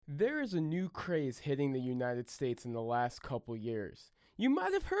There is a new craze hitting the United States in the last couple years. You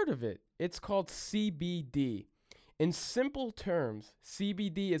might have heard of it. It's called CBD. In simple terms,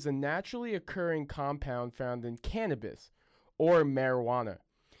 CBD is a naturally occurring compound found in cannabis, or marijuana.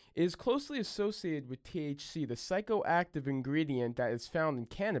 It is closely associated with THC, the psychoactive ingredient that is found in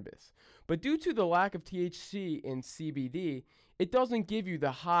cannabis. But due to the lack of THC in CBD, it doesn't give you the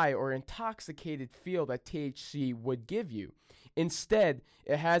high or intoxicated feel that THC would give you. Instead,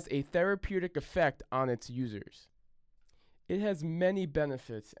 it has a therapeutic effect on its users. It has many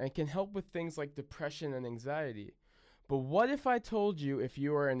benefits and can help with things like depression and anxiety. But what if I told you if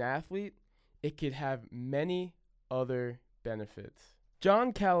you are an athlete, it could have many other benefits?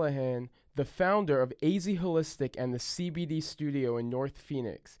 John Callahan, the founder of AZ Holistic and the CBD studio in North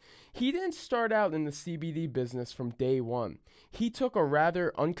Phoenix, he didn't start out in the CBD business from day one. He took a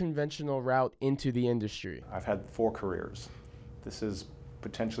rather unconventional route into the industry. I've had 4 careers. This is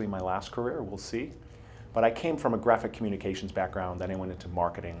potentially my last career, we'll see. But I came from a graphic communications background, then I went into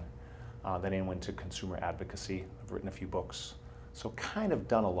marketing, then I went to consumer advocacy. I've written a few books. So kind of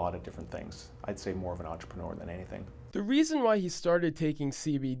done a lot of different things. I'd say more of an entrepreneur than anything. The reason why he started taking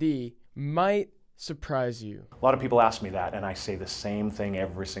CBD might surprise you. A lot of people ask me that, and I say the same thing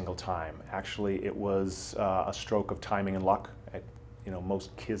every single time. Actually, it was a stroke of timing and luck.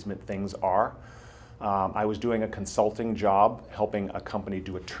 Most kismet things are. I was doing a consulting job, helping a company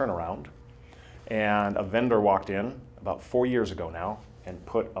do a turnaround, and a vendor walked in about 4 years ago now and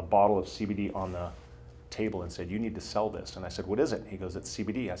put a bottle of CBD on the table and said, "You need to sell this." And I said, "What is it?" He goes, "It's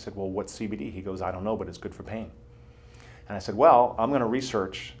CBD." I said, "Well, what's CBD?" He goes, "I don't know, but it's good for pain." And I said, "Well, I'm going to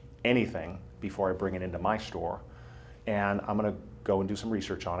research anything before I bring it into my store, and I'm going to go and do some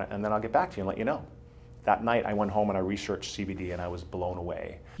research on it, and then I'll get back to you and let you know." That night I went home and I researched CBD and I was blown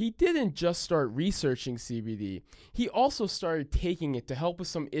away. He didn't just start researching CBD, he also started taking it to help with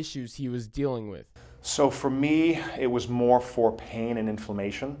some issues he was dealing with. So for me, it was more for pain and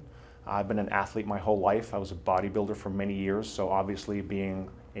inflammation. I've been an athlete my whole life. I was a bodybuilder for many years, so obviously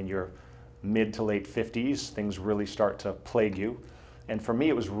being in your mid to late 50s, things really start to plague you. And for me,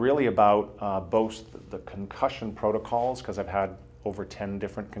 it was really about both the concussion protocols, because I've had over 10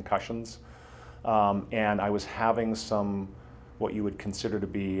 different concussions, and I was having some, what you would consider to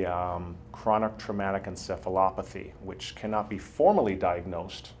be chronic traumatic encephalopathy, which cannot be formally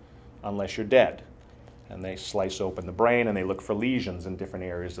diagnosed unless you're dead. And they slice open the brain and they look for lesions in different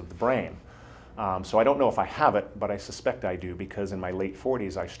areas of the brain. So I don't know if I have it, but I suspect I do, because in my late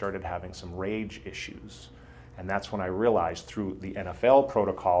 40s I started having some rage issues. And that's when I realized through the NFL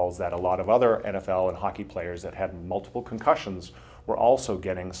protocols that a lot of other NFL and hockey players that had multiple concussions were also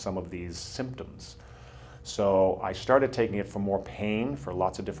getting some of these symptoms. So I started taking it for more pain, for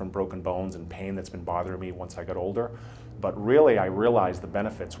lots of different broken bones and pain that's been bothering me once I got older. But really I realized the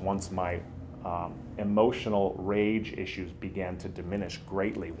benefits once my emotional rage issues began to diminish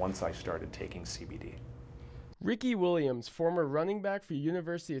greatly once I started taking CBD. Ricky Williams, former running back for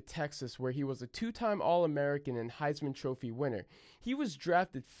University of Texas, where he was a 2-time All-American and Heisman Trophy winner. He was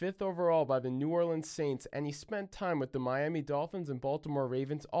drafted 5th overall by the New Orleans Saints, and he spent time with the Miami Dolphins and Baltimore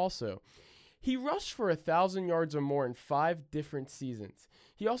Ravens also. He rushed for 1,000 yards or more in 5 different seasons.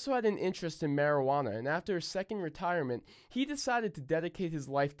 He also had an interest in marijuana, and after his second retirement, he decided to dedicate his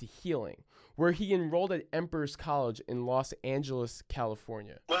life to healing, where he enrolled at Emperor's College in Los Angeles,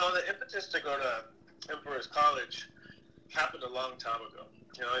 California. Well, the impetus to go to Emperor's College happened a long time ago.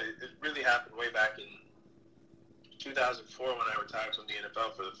 It really happened way back in 2004 when I retired from the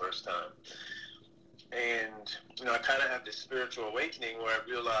NFL for the first time. And, I kind of had this spiritual awakening where I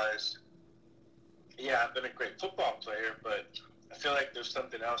realized, yeah, I've been a great football player, but I feel like there's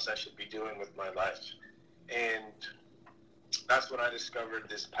something else I should be doing with my life. And that's when I discovered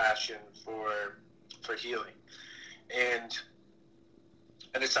this passion for healing. And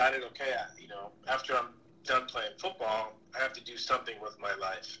I decided, okay, after I'm done playing football, I have to do something with my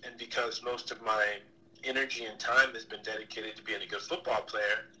life. And because most of my energy and time has been dedicated to being a good football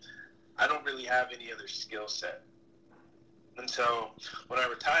player, I don't really have any other skill set. And so when I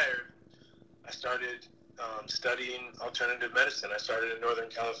retired, I started studying alternative medicine. I started in Northern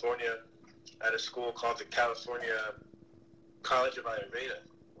California at a school called the California College of Ayurveda,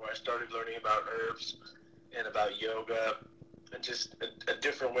 where I started learning about herbs and about yoga and just a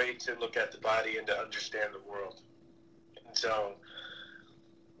different way to look at the body and to understand the world. And so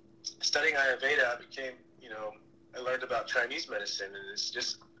studying Ayurveda, I became, I learned about Chinese medicine, and it's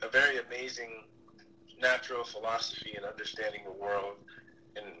just a very amazing natural philosophy in understanding the world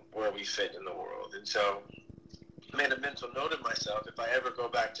and where we fit in the world. And so I made a mental note of myself, if I ever go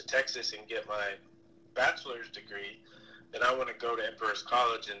back to Texas and get my bachelor's degree, and I want to go to Emperor's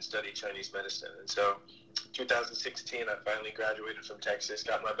College and study Chinese medicine. And so 2016, I finally graduated from Texas,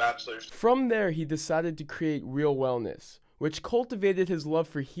 got my bachelor's. From there, he decided to create Real Wellness, which cultivated his love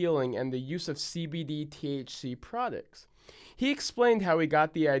for healing and the use of CBD THC products. He explained how he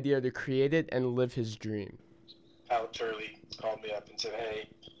got the idea to create it and live his dream. Al Turley called me up and said, hey,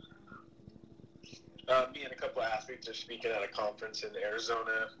 me and a couple of athletes are speaking at a conference in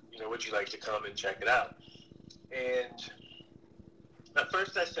Arizona. Would you like to come and check it out? And at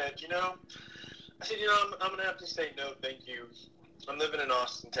first I said, I'm going to have to say no, thank you. I'm living in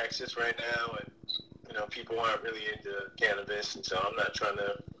Austin, Texas right now, and, people aren't really into cannabis, and so I'm not trying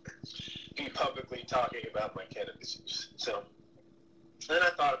to be publicly talking about my cannabis use. So then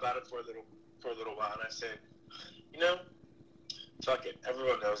I thought about it for a little while, and I said, fuck it.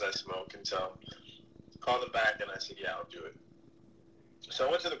 Everyone knows I smoke, and so called them back, and I said, yeah, I'll do it. So I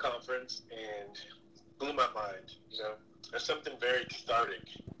went to the conference and blew my mind. There's something very cathartic,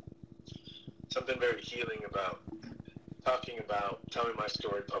 something very healing about telling my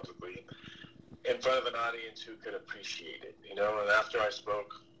story publicly in front of an audience who could appreciate it, And after I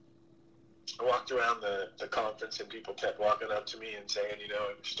spoke, I walked around the conference and people kept walking up to me and saying,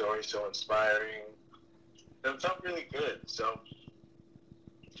 your story's so inspiring. And it felt really good. So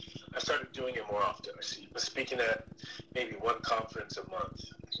I started doing it more often. I was speaking at maybe one conference a month.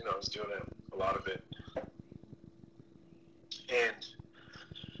 I was doing a lot of it. And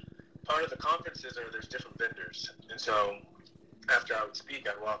part of the conferences there's different vendors. And so after I would speak,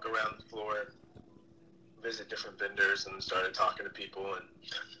 I'd walk around the floor, visit different vendors, and started talking to people. And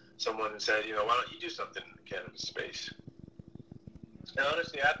someone said, why don't you do something in the cannabis space? And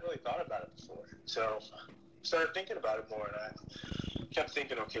honestly, I hadn't really thought about it before. So I started thinking about it more, and I kept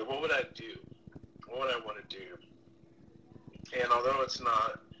thinking, okay, what would I do? What would I want to do? And although it's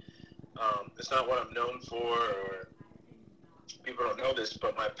not what I'm known for, or people don't know this,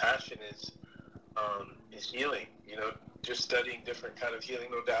 but my passion is healing. Just studying different kind of healing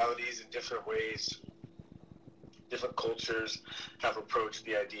modalities in different ways. Different cultures have approached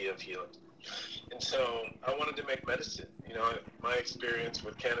the idea of healing. And so I wanted to make medicine. My experience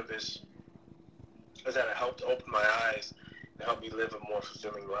with cannabis is that it helped open my eyes and help me live a more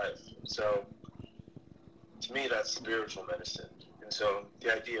fulfilling life. So to me, that's spiritual medicine. And so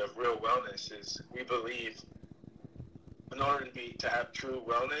the idea of real wellness is, we believe in order to have true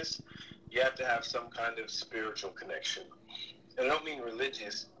wellness, you have to have some kind of spiritual connection. And I don't mean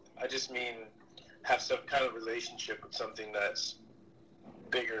religious. I just mean have some kind of relationship with something that's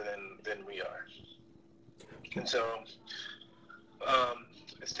bigger than we are. And so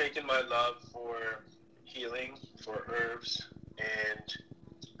it's taken my love for healing, for herbs, and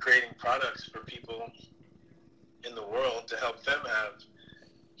creating products for people in the world to help them have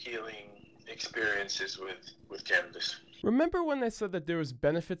healing experiences with cannabis. Remember when I said that there was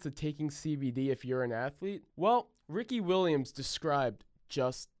benefits of taking CBD if you're an athlete? Well, Ricky Williams described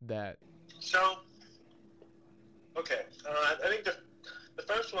just that. So, okay, I think the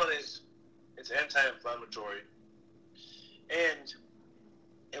first one is it's anti-inflammatory, and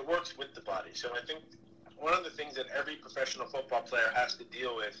it works with the body. So I think one of the things that every professional football player has to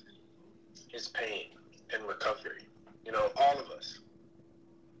deal with is pain and recovery. All of us.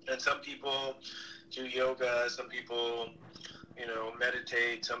 And some people do yoga, some people,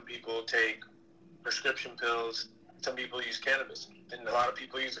 meditate, some people take prescription pills, some people use cannabis, and a lot of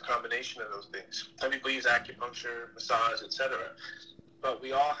people use a combination of those things. Some people use acupuncture, massage, etc. But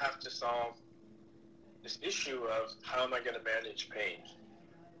we all have to solve this issue of, how am I going to manage pain?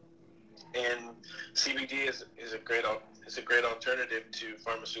 And CBD is a great alternative to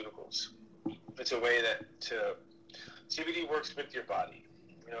pharmaceuticals. It's a way CBD works with your body.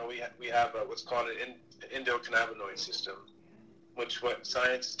 We have what's called an endocannabinoid system, which what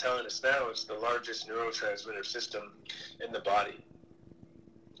science is telling us now is the largest neurotransmitter system in the body.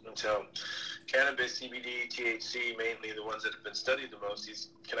 And so cannabis, CBD, THC, mainly the ones that have been studied the most, these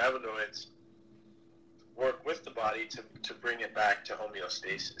cannabinoids work with the body to bring it back to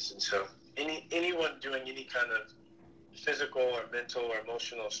homeostasis. And so anyone doing any kind of physical or mental or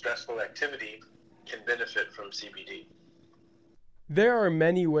emotional stressful activity can benefit from CBD. There are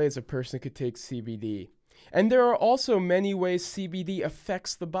many ways a person could take CBD, and there are also many ways CBD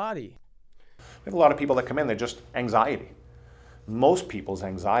affects the body. We have a lot of people that come in, they're just anxiety. Most people's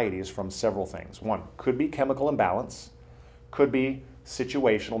anxiety is from several things. One, could be chemical imbalance, could be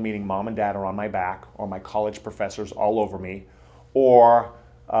situational, meaning mom and dad are on my back, or my college professors all over me, or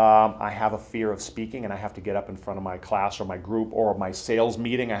I have a fear of speaking and I have to get up in front of my class or my group, or my sales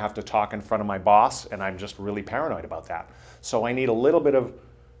meeting, I have to talk in front of my boss, and I'm just really paranoid about that. So I need a little bit of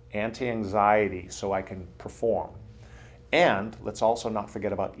anti-anxiety so I can perform. And let's also not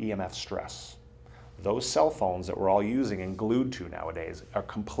forget about EMF stress. Those cell phones that we're all using and glued to nowadays are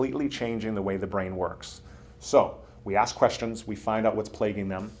completely changing the way the brain works. So we ask questions, we find out what's plaguing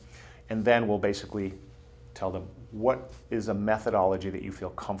them, and then we'll basically tell them what is a methodology that you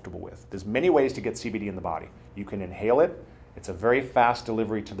feel comfortable with. There's many ways to get CBD in the body. You can inhale it. It's a very fast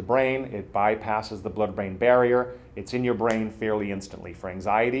delivery to the brain. It bypasses the blood-brain barrier. It's in your brain fairly instantly. For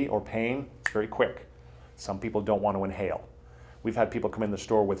anxiety or pain, very quick. Some people don't want to inhale. We've had people come in the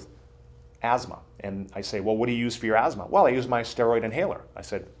store with asthma, and I say, well, what do you use for your asthma? Well, I use my steroid inhaler. I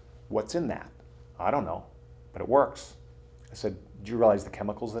said, what's in that? I don't know, but it works. I said, do you realize the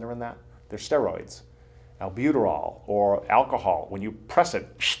chemicals that are in that? They're steroids. Albuterol or alcohol, when you press it,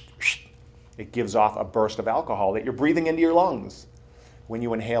 it gives off a burst of alcohol that you're breathing into your lungs. When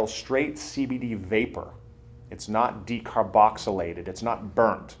you inhale straight CBD vapor, it's not decarboxylated, it's not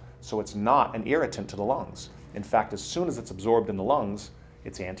burnt, so it's not an irritant to the lungs. In fact, as soon as it's absorbed in the lungs,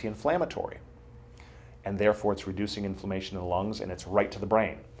 it's anti-inflammatory. And therefore, it's reducing inflammation in the lungs, and it's right to the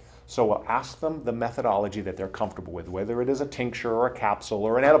brain. So we'll ask them the methodology that they're comfortable with, whether it is a tincture or a capsule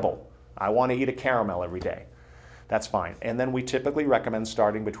or an edible. I want to eat a caramel every day. That's fine. And then we typically recommend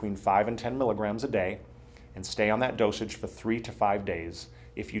starting between 5 and 10 milligrams a day and stay on that dosage for 3 to 5 days.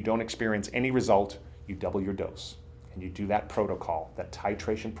 If you don't experience any result, you double your dose. And you do that protocol, that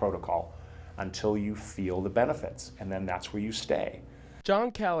titration protocol, until you feel the benefits. And then that's where you stay.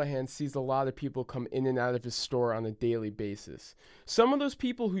 John Callahan sees a lot of people come in and out of his store on a daily basis. Some of those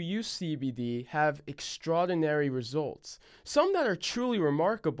people who use CBD have extraordinary results, some that are truly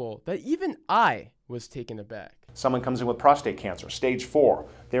remarkable that even I was taken aback. Someone comes in with prostate cancer, stage 4.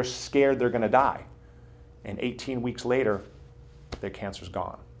 They're scared they're going to die. And 18 weeks later, their cancer's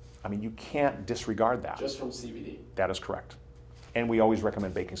gone. I mean, you can't disregard that. Just from CBD. That is correct. And we always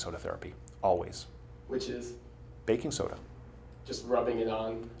recommend baking soda therapy, always. Which is? Baking soda. Just rubbing it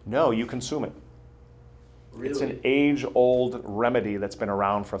on? No, you consume it. Really? It's an age-old remedy that's been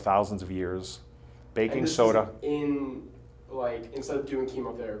around for thousands of years. Baking soda. Instead of doing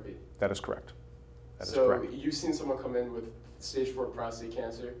chemotherapy? That is correct. That is so correct. You've seen someone come in with stage 4 prostate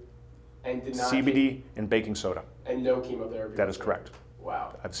cancer and did not CBD and baking soda. And no chemotherapy? That is correct.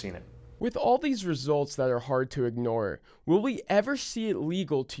 Wow. I've seen it. With all these results that are hard to ignore, will we ever see it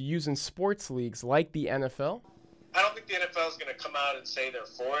legal to use in sports leagues like the NFL? I don't think the NFL is going to come out and say they're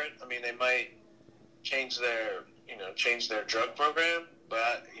for it. I mean, they might change their drug program,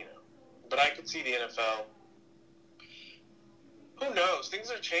 but I could see the NFL. Who knows?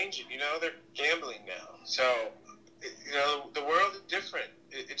 Things are changing. They're gambling now. So, the world is different.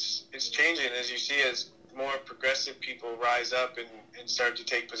 It's changing as you see as more progressive people rise up and start to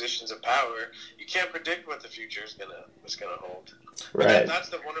take positions of power. You can't predict what the future is gonna hold. Right. But that's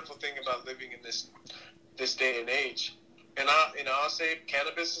the wonderful thing about living in this day and age. And I'll say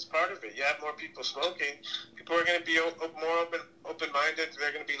cannabis is part of it. You have more people smoking. People are going to be more open-minded.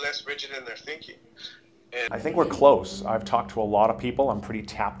 They're going to be less rigid in their thinking. I think we're close. I've talked to a lot of people. I'm pretty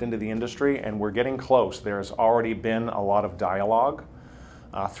tapped into the industry, and we're getting close. There's already been a lot of dialogue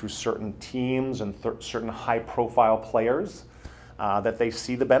through certain teams and certain high-profile players that they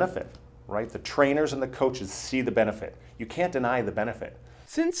see the benefit, right? The trainers and the coaches see the benefit. You can't deny the benefit.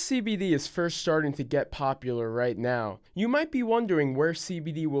 Since CBD is first starting to get popular right now, you might be wondering where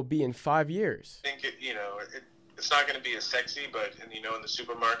CBD will be in 5 years. I think it's not going to be as sexy, but in the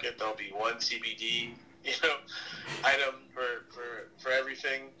supermarket there'll be one CBD item for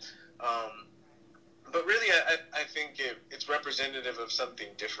everything. But really, I think it's representative of something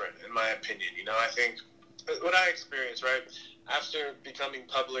different, in my opinion. I think what I experienced, right, after becoming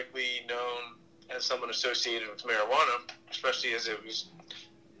publicly known as someone associated with marijuana, especially as it was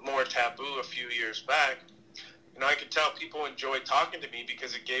more taboo a few years back, I could tell people enjoyed talking to me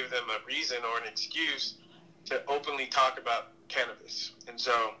because it gave them a reason or an excuse to openly talk about cannabis. And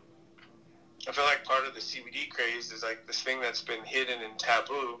so I feel like part of the CBD craze is like this thing that's been hidden and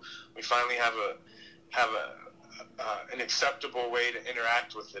taboo. We finally have an acceptable way to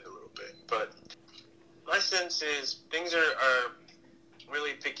interact with it a little bit. But my sense is things are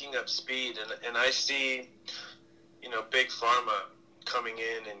really picking up speed, and I see, big pharma coming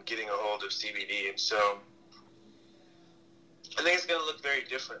in and getting a hold of CBD, and so I think it's going to look very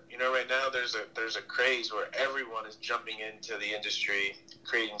different. Right now there's a craze where everyone is jumping into the industry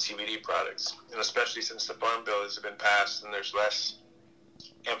creating CBD products, and especially since the Farm Bill has been passed and there's less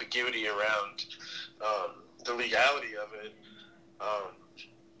ambiguity around the legality of it.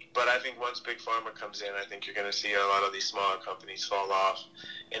 But I think once Big Pharma comes in, I think you're going to see a lot of these smaller companies fall off,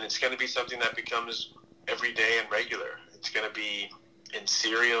 and it's going to be something that becomes everyday and regular. It's going to be in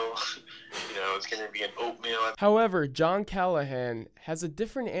cereal. It's going to be in oatmeal. However, John Callahan has a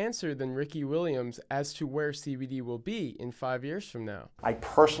different answer than Ricky Williams as to where CBD will be in 5 years from now. I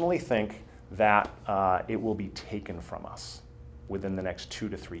personally think that it will be taken from us within the next 2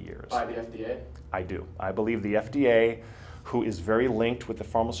 to 3 years. By the FDA? I do. I believe the FDA, who is very linked with the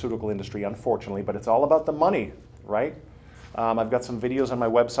pharmaceutical industry, unfortunately, but it's all about the money, right? I've got some videos on my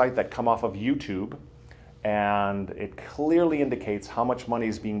website that come off of YouTube, and it clearly indicates how much money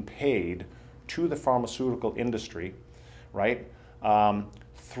is being paid to the pharmaceutical industry, right?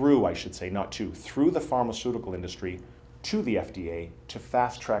 Through the pharmaceutical industry to the FDA to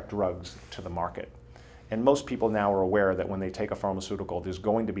fast-track drugs to the market. And most people now are aware that when they take a pharmaceutical, there's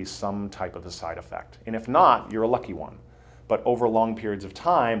going to be some type of a side effect. And if not, you're a lucky one. But over long periods of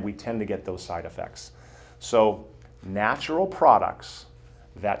time, we tend to get those side effects. So natural products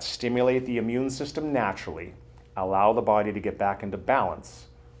that stimulate the immune system naturally allow the body to get back into balance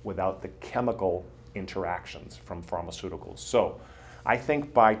without the chemical interactions from pharmaceuticals. So I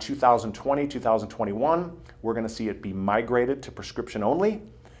think by 2020, 2021, we're going to see it be migrated to prescription only,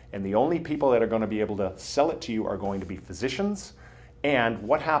 and the only people that are going to be able to sell it to you are going to be physicians. And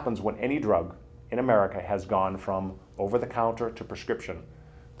what happens when any drug in America has gone from over-the-counter to prescription?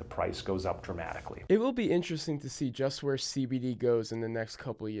 The price goes up dramatically. It will be interesting to see just where CBD goes in the next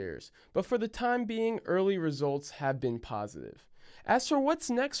couple years, but for the time being, early results have been positive. As for what's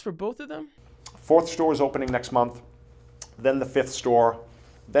next for both of them? 4th store is opening next month, then the 5th store,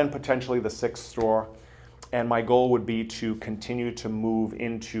 then potentially the 6th store, and my goal would be to continue to move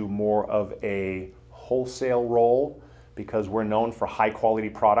into more of a wholesale role because we're known for high quality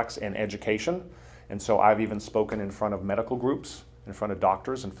products and education, and so I've even spoken in front of medical groups, in front of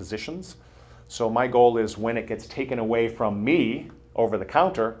doctors and physicians. So my goal is when it gets taken away from me over the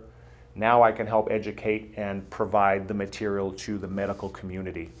counter, now I can help educate and provide the material to the medical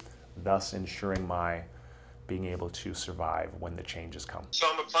community, thus ensuring my being able to survive when the changes come. So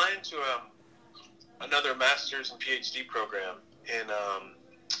I'm applying to another master's and PhD program in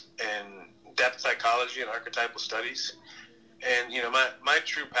depth psychology and archetypal studies. And my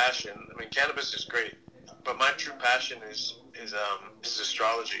true passion, cannabis is great, but my true passion is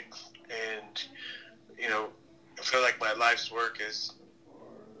astrology. And I feel like my life's work is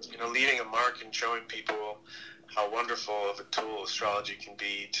leaving a mark and showing people how wonderful of a tool astrology can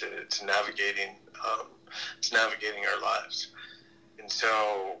be to navigating our lives.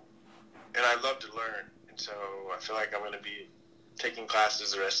 And I love to learn, and so I feel like I'm going to be taking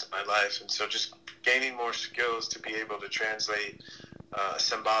classes the rest of my life, and so just gaining more skills to be able to translate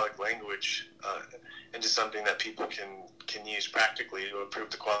symbolic language into something that people can use practically to improve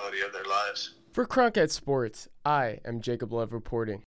the quality of their lives. For Cronkite Sports, I am Jacob Love reporting.